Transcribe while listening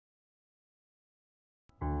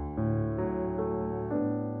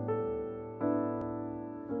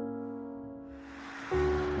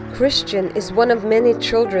Christian is one of many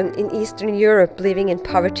children in Eastern Europe living in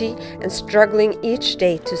poverty and struggling each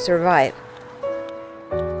day to survive.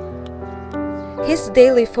 His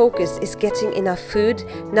daily focus is getting enough food,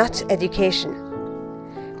 not education.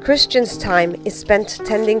 Christian's time is spent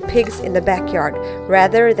tending pigs in the backyard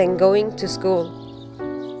rather than going to school.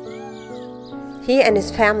 He and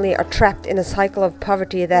his family are trapped in a cycle of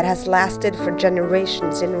poverty that has lasted for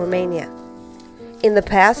generations in Romania. In the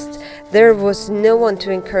past, there was no one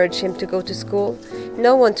to encourage him to go to school,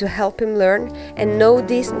 no one to help him learn, and no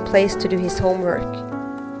decent place to do his homework.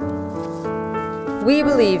 We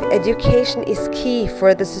believe education is key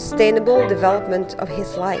for the sustainable development of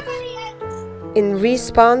his life. In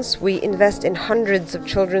response, we invest in hundreds of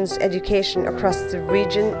children's education across the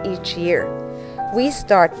region each year. We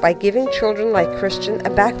start by giving children like Christian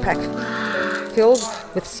a backpack filled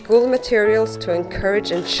with school materials to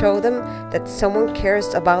encourage and show them that someone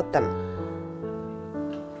cares about them.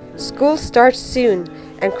 School starts soon,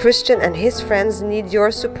 and Christian and his friends need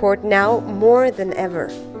your support now more than ever.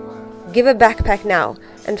 Give a backpack now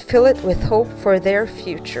and fill it with hope for their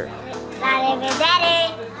future.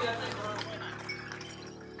 Daddy.